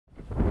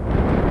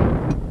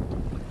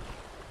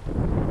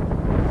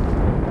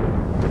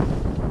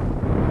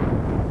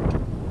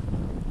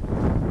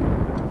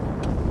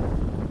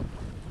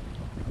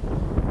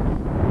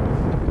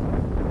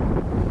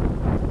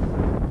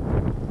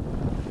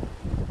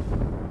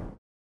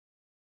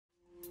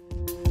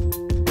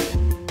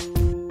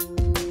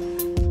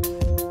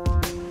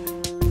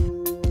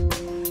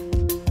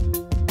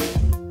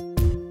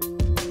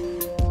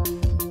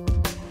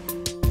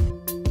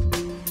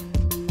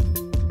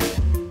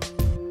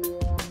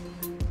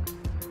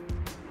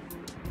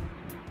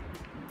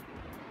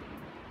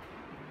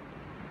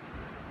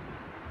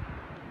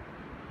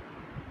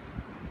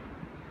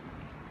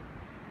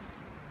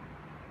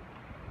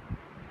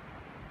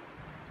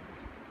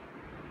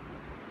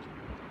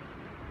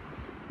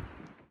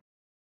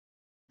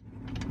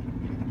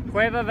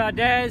Cueva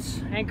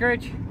Valdez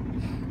anchorage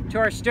to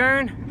our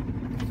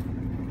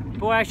stern.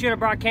 Boy, I should have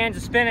brought cans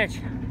of spinach.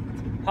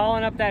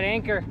 Hauling up that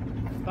anchor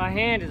by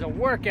hand is a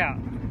workout.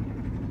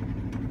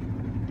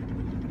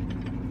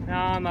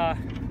 Now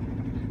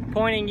I'm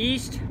pointing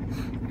east,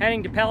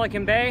 heading to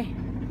Pelican Bay.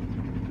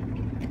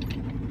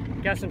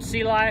 Got some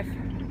sea life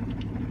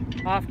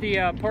off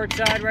the port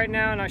side right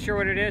now. Not sure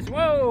what it is.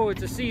 Whoa,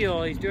 it's a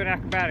seal. He's doing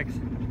acrobatics.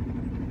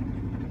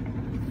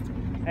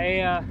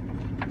 A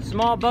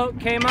small boat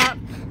came up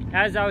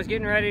as I was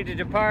getting ready to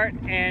depart,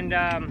 and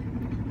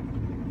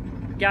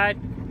got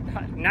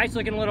a nice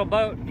looking little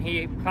boat.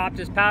 He popped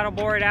his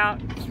paddleboard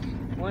out,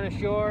 went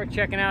ashore,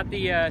 checking out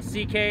the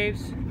sea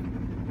caves.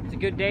 It's a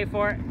good day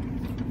for it.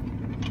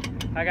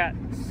 I got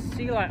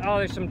sea life. Oh,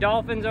 there's some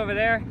dolphins over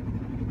there.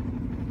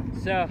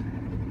 So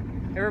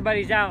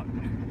everybody's out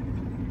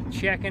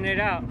checking it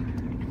out.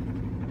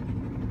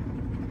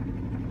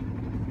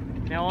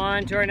 Now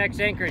on to our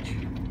next anchorage.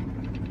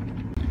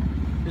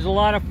 There's a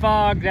lot of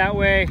fog that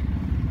way.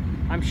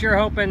 I'm sure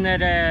hoping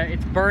that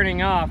it's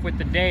burning off with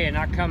the day and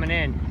not coming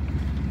in.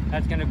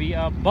 That's gonna be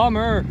a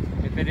bummer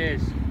if it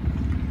is.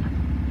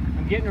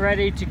 I'm getting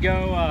ready to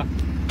go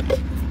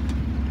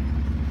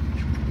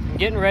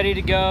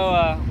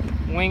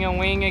wing and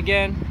wing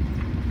again.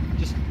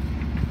 Just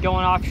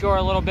going offshore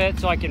a little bit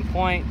so I can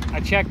point. I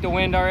checked the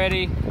wind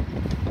already.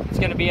 It's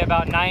gonna be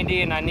about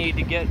 90, and I need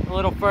to get a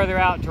little further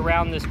out to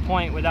round this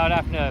point without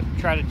having to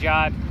try to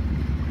jibe.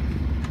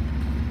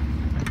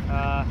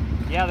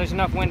 Yeah, there's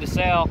enough wind to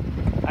sail.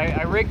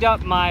 I rigged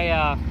up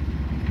my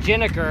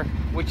Jinnaker,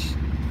 which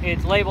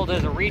it's labeled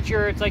as a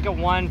reacher. It's like a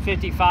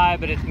 155,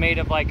 but it's made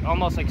of like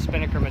almost like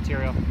spinnaker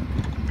material.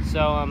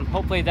 So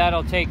hopefully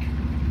that'll take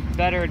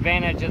better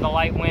advantage of the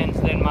light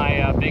winds than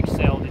my big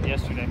sail did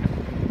yesterday.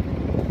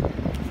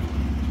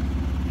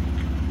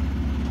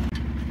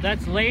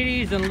 That's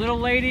Ladies and Little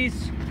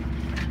Ladies.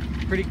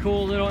 Pretty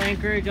cool little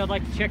anchorage I'd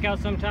like to check out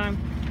sometime.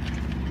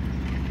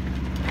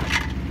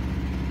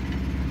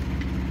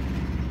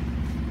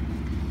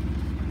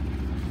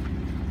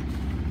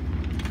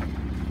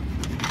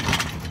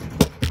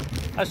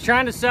 I was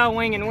trying to sell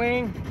wing and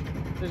wing.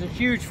 There's a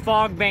huge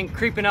fog bank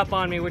creeping up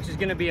on me, which is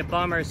gonna be a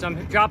bummer. So I'm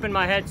dropping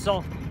my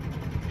headsail.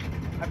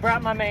 I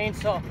brought my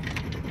mainsail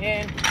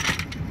in.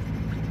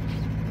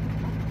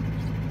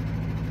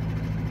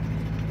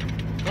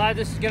 Glad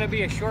this is gonna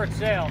be a short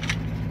sail.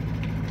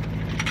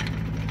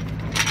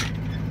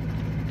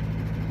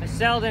 I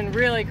sailed in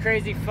really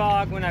crazy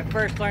fog when I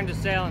first learned to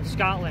sail in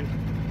Scotland.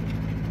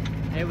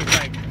 It was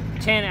like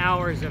 10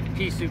 hours of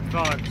pea soup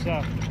fog,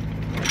 so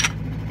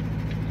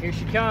here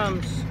she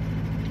comes.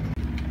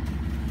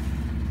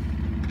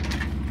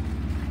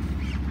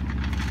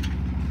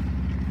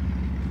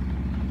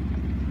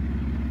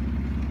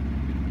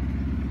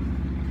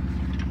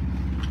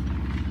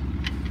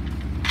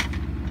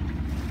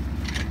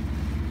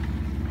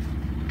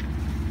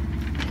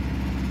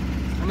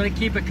 I'm gonna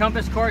keep a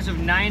compass course of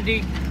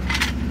 90.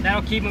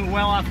 That'll keep me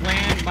well off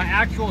land. My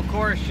actual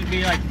course should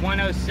be like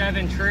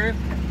 107 true,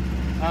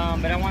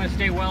 but I want to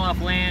stay well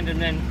off land,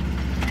 and then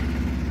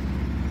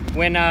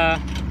when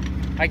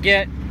I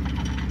get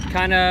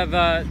kind of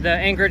the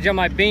anchorage on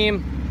my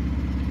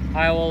beam,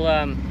 I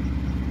will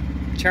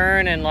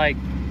turn and like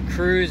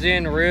cruise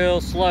in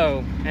real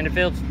slow. And if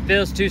it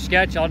feels too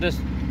sketch, I'll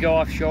just go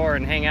offshore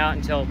and hang out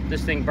until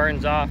this thing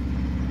burns off.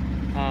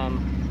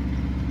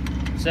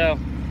 So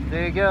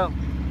there you go.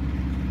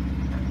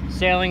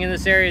 Sailing in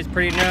this area is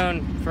pretty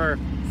known for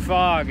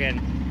fog, and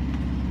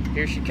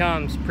here she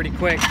comes pretty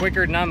quick.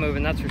 Quicker than I'm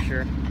moving, that's for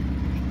sure.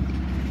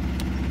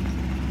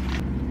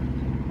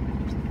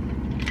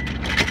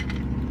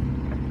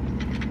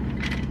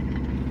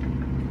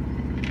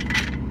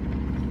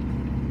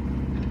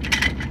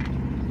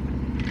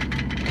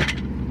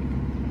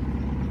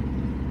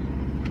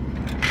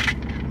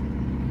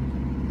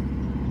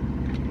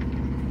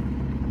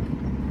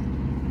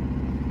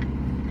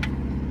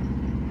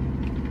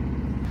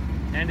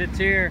 And it's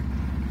here.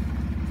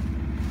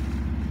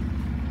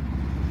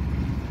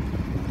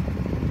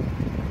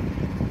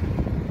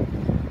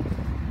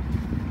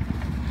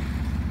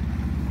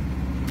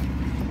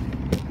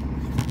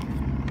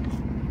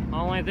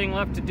 Only thing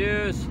left to do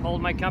is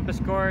hold my compass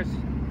course.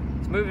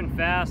 It's moving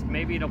fast.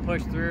 Maybe it'll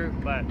push through,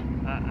 but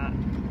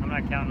I'm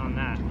not counting on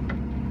that.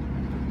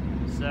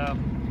 So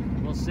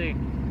we'll see.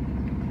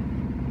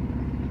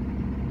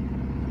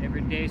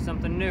 Every day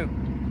something new.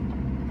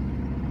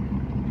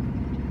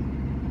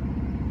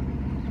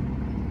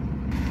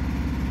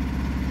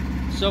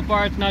 So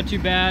far it's not too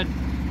bad.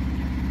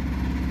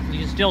 You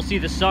can still see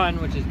the sun,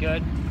 which is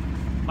good.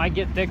 Might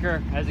get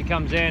thicker as it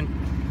comes in.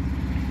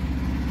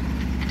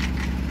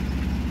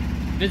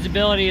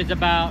 Visibility is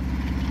about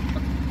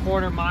a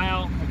quarter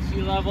mile at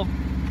sea level.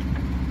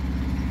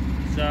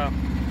 So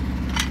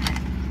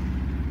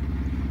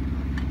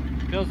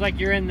feels like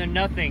you're in the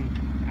nothing,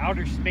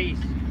 outer space.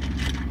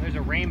 There's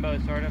a rainbow,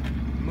 sort of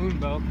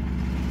moonbow.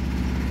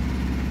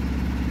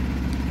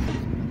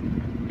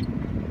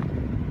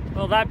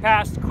 Well, that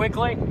passed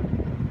quickly.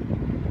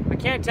 I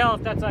can't tell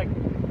if that's like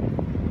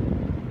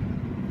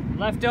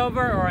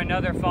leftover or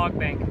another fog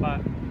bank, but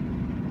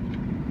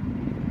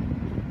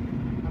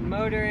I'm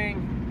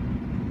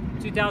motoring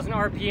 2,000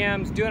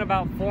 RPMs, doing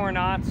about 4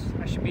 knots.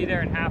 I should be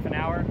there in half an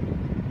hour.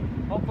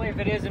 Hopefully if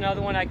it is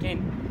another one, I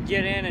can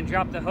get in and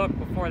drop the hook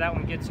before that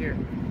one gets here.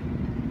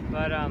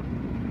 But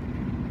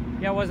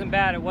yeah, it wasn't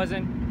bad.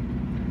 The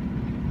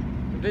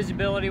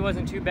visibility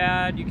wasn't too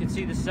bad. You could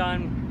see the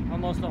sun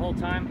almost the whole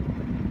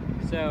time.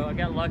 So I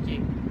got lucky.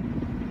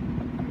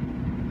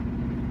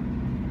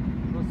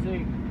 We'll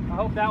see. I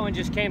hope that one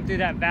just came through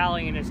that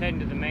valley and is heading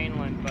to the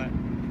mainland, but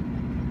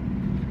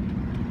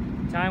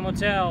time will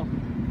tell.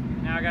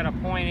 Now I got to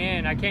point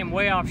in. I came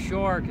way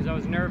offshore because I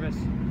was nervous.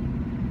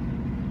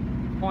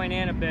 Point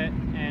in a bit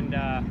and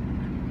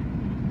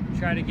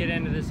try to get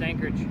into this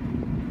anchorage.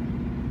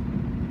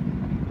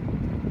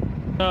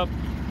 So,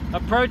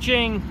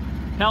 approaching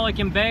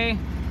Pelican Bay,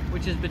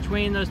 which is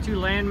between those two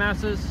land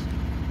masses.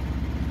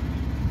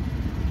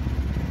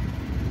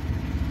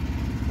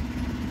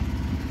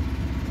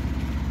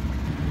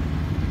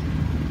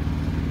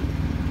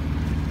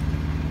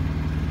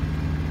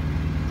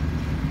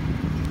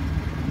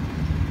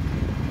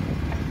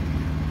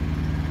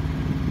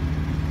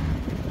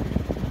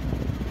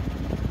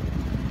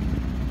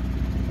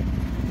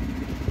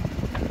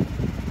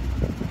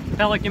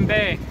 Pelican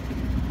Bay.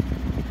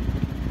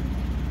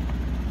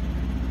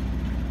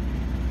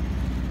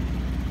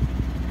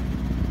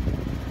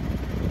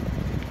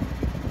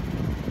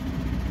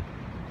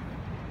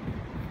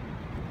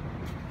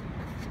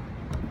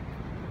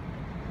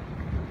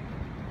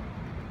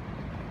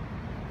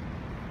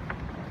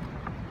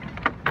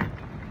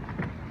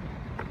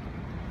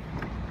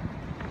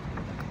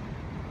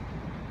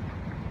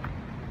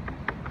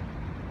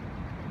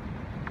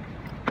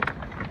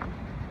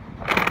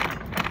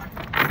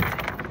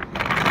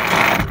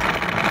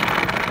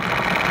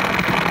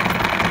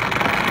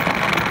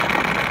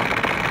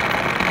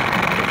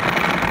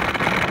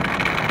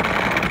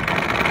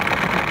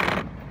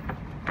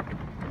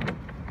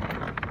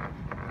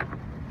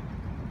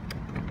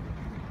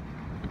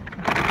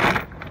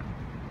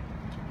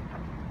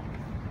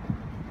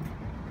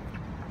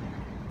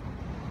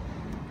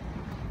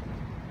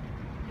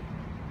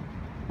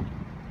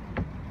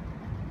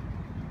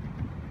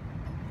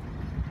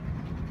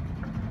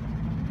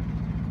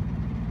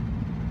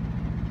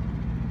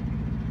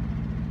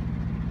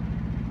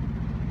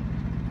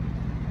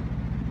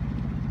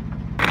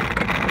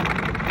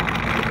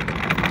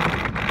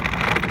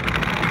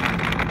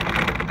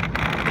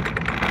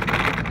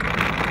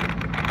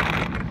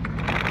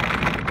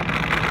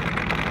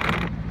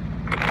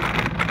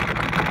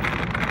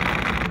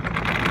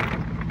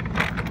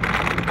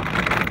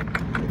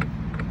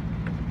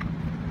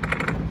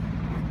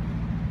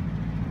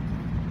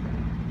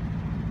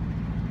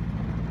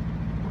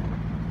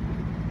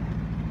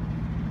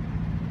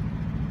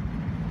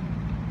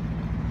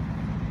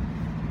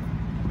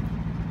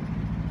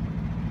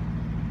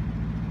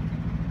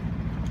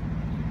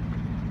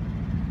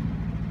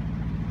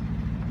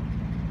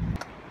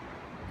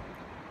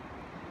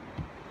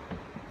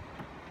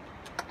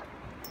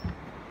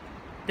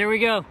 There we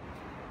go.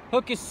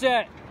 Hook is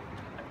set.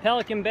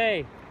 Pelican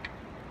Bay.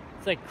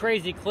 It's like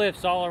crazy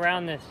cliffs all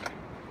around this.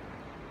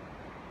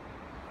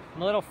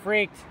 I'm a little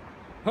freaked.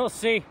 We'll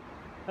see if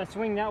I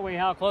swing that way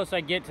how close I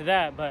get to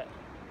that, but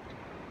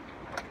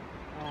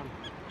I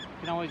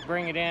can always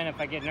bring it in if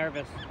I get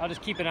nervous. I'll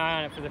just keep an eye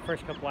on it for the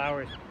first couple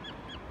hours.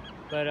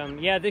 But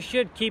yeah, this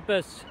should keep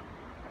us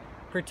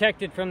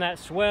protected from that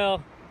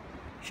swell.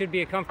 Should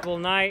be a comfortable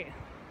night.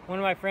 One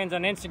of my friends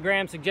on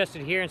Instagram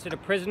suggested here instead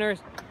of Prisoners,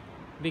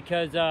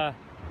 because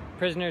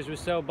Prisoners was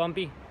so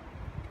bumpy.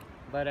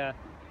 But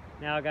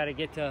now I got to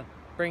get to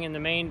bringing the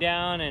main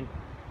down and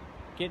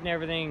getting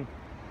everything,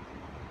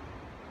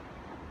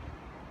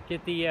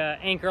 get the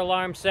anchor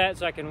alarm set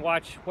so I can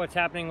watch what's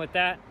happening with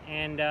that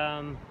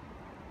and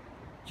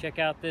check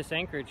out this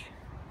anchorage.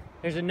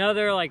 There's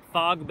another like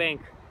fog bank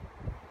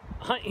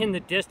in the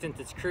distance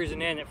that's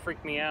cruising in that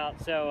freaked me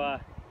out, so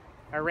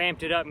I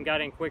ramped it up and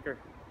got in quicker.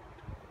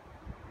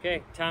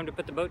 Okay, time to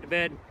put the boat to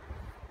bed.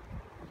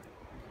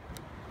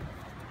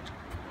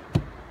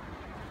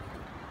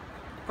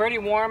 Pretty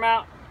warm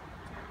out,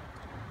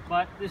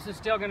 but this is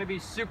still going to be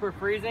super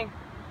freezing.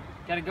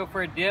 Got to go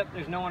for a dip.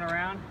 There's no one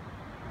around.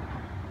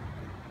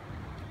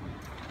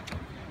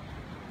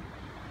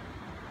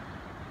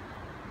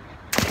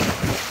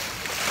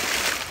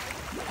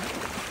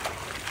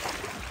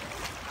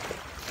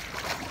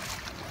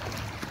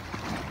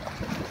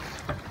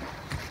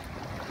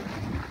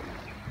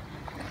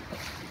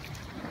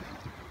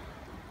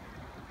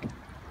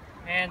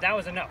 And that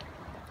was enough.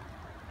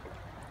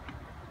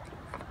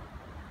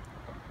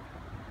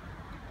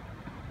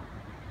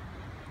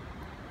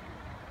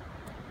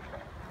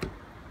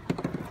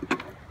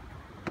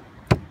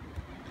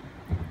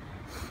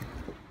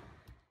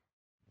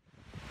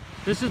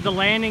 This is the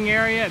landing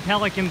area at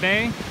Pelican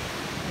Bay.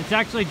 It's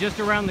actually just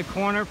around the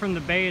corner from the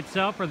bay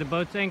itself where the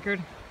boat's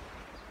anchored.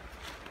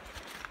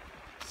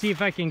 See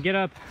if I can get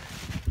up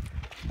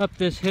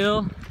this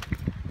hill,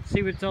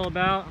 see what it's all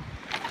about.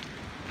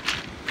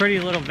 Pretty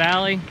little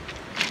valley.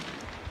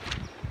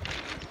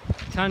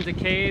 Tons of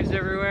caves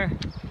everywhere.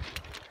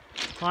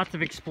 Lots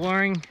of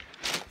exploring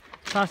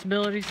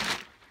possibilities.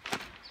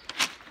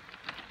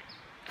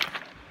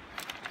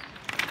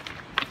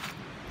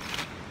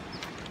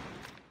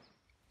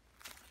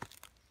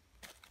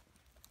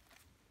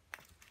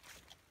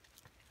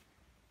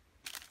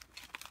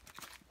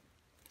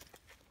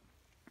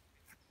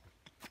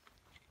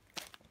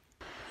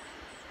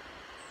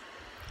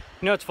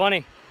 You know what's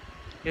funny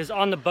is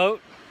on the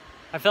boat,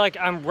 I feel like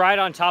I'm right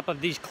on top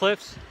of these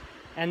cliffs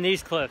and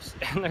these cliffs,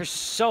 and they're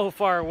so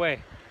far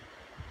away.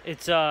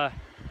 It's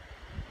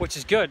which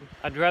is good.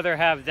 I'd rather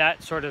have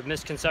that sort of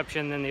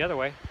misconception than the other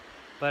way.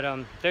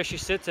 But there she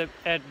sits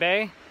at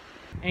bay,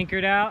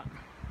 anchored out,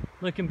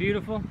 looking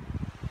beautiful.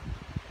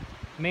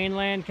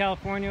 Mainland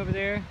California over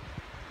there.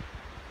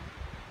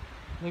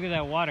 Look at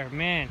that water,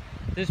 man.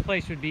 This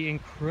place would be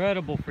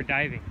incredible for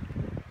diving.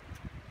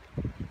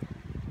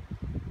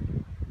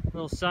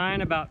 Little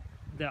sign about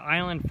the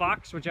island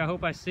fox, which I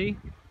hope I see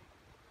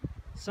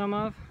some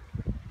of.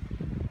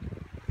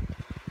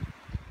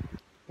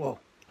 Whoa,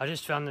 I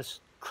just found this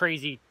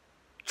crazy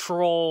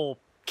troll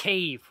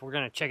cave. We're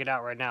gonna check it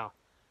out right now.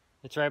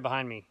 It's right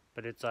behind me,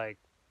 but it's like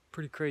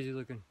pretty crazy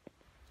looking.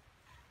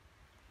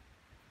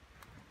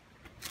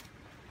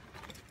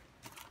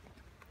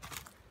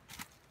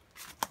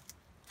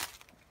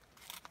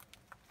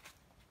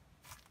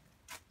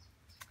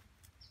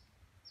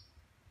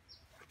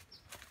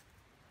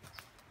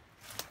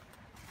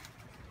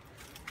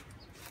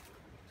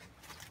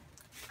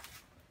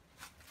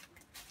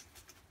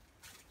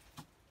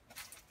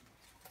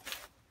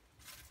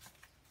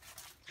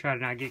 Try to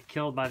not get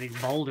killed by these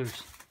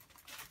boulders.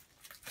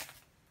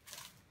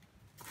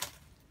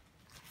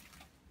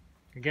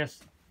 I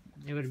guess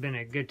it would have been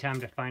a good time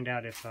to find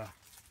out if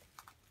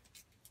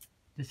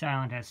this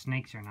island has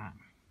snakes or not.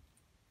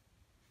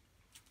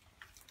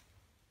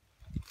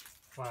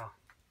 Wow.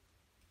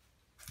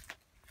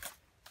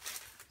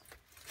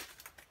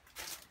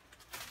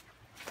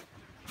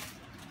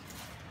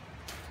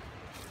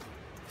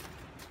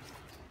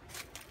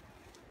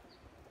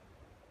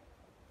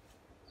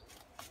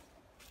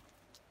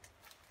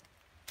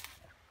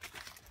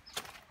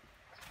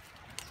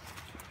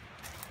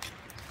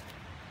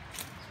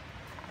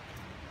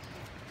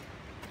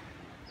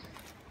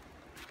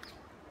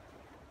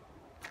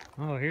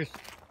 Oh, here's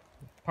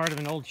part of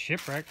an old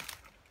shipwreck.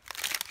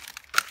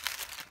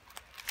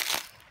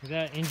 Is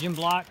that engine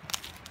block?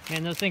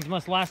 Man, those things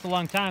must last a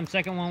long time.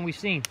 Second one we've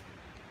seen.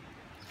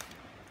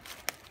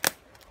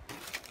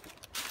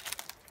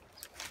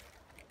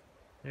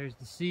 There's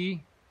the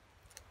sea.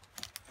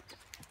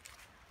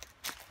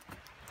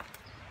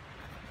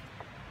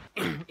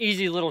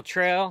 Easy little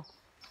trail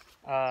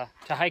to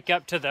hike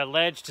up to the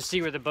ledge to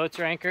see where the boats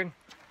are anchored.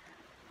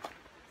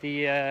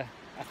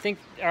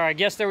 I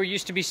guess there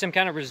used to be some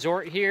kind of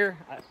resort here.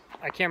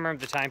 I can't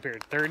remember the time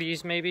period,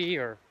 30s maybe,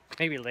 or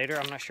maybe later,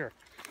 I'm not sure.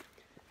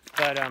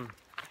 But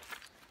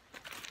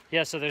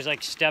yeah, so there's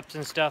like steps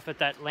and stuff at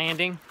that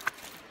landing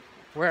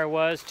where I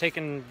was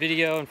taking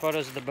video and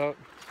photos of the boat.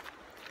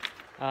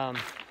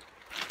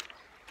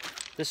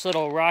 This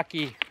little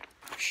rocky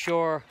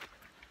shore,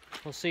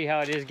 we'll see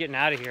how it is getting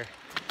out of here.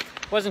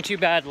 Wasn't too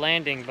bad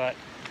landing, but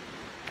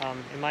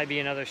it might be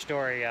another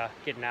story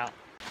getting out.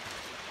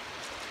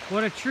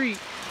 What a treat,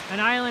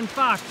 an island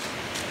fox.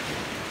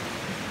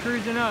 He's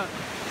cruising up.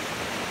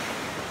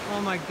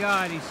 Oh my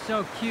God, he's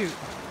so cute.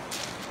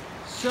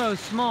 So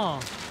small.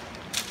 I'm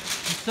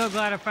so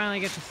glad I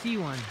finally get to see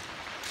one.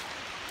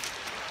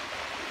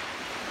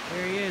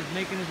 There he is,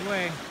 making his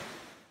way.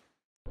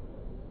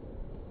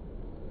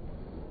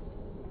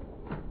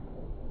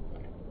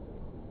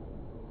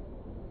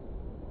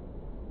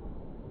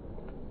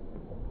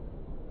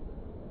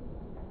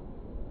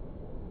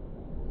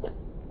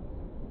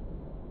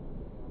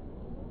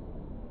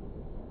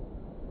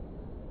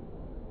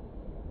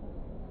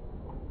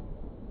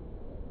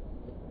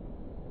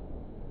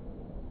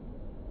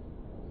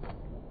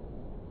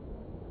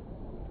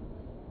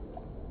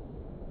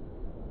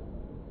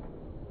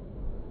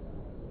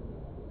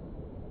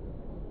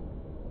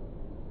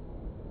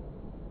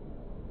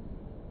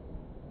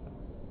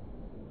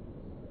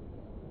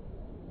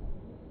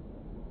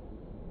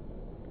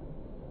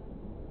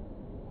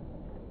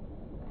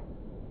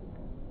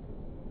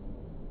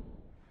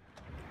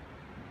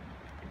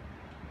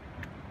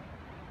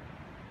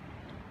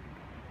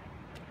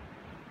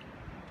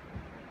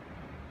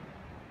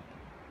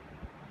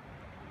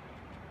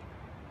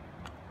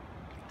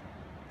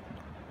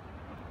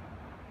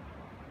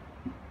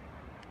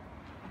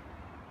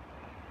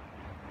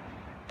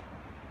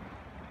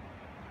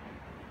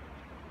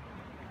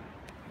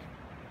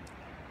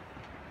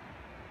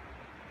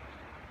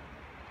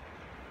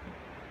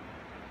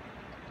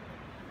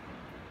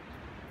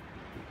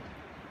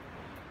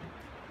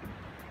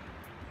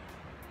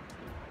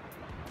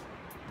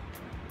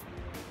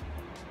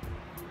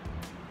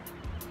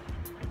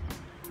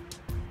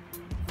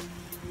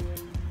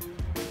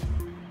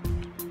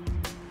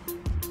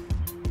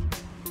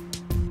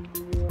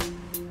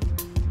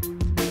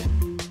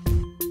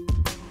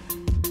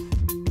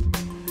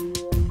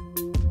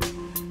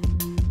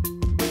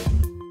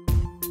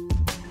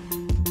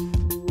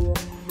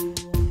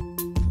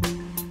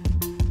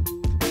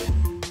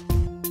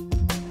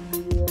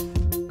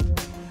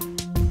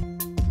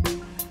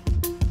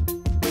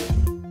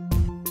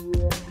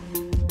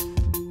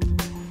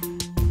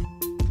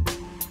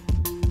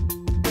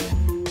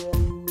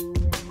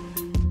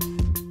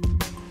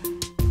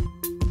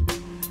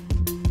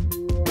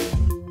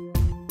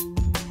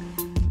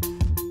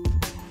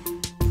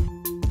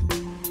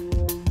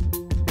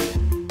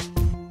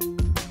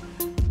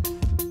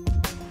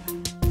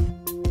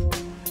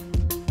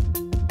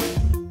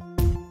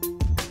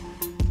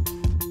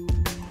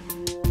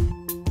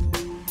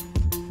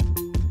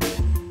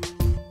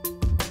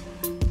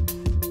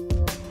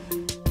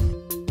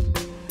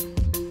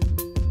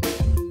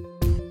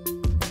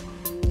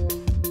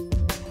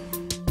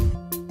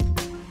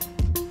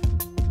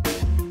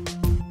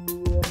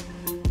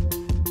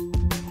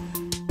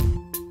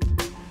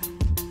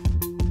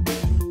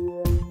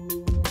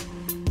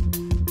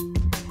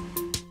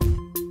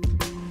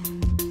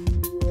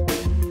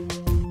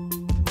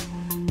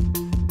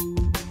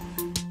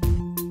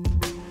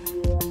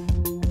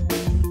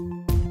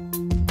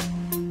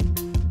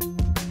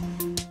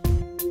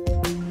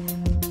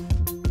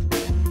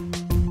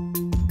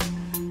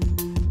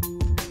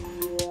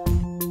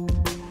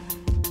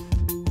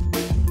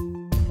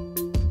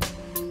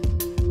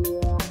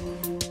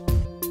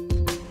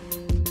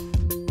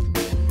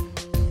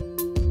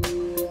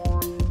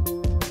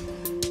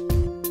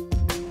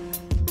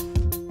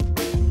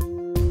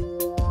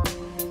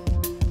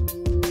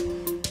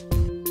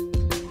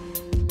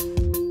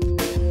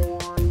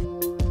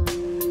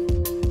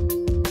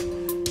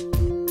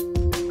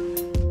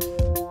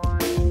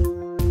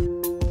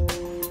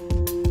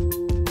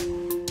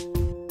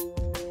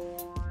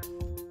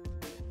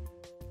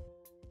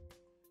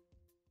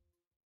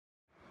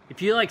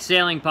 If you like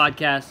sailing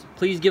podcasts,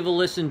 please give a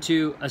listen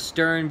to A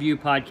Stern View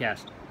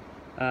podcast.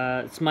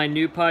 It's my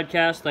new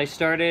podcast I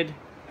started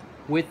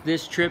with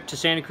this trip to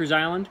Santa Cruz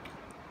Island.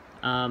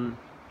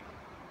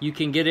 You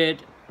can get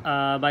it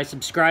by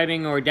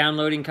subscribing or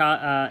downloading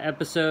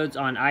episodes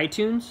on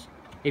iTunes.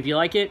 If you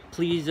like it,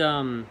 please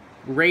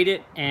rate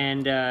it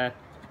and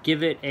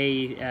give it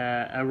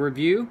a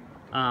review.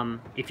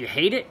 If you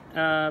hate it,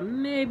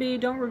 maybe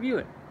don't review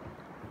it.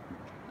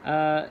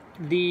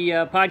 The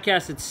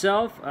podcast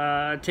itself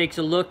takes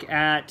a look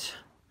at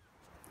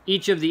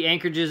each of the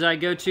anchorages I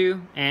go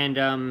to,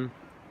 and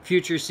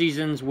future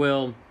seasons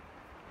will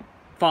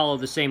follow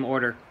the same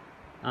order.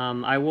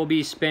 I will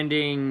be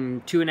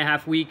spending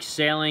 2.5 weeks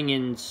sailing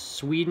in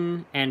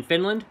Sweden and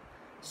Finland,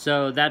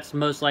 so that's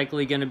most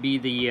likely going to be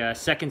the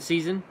second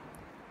season.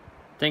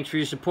 Thanks for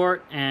your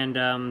support,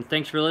 and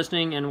thanks for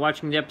listening and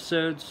watching the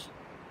episodes.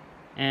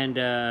 And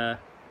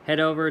head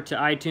over to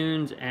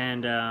iTunes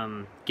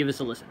and give us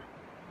a listen.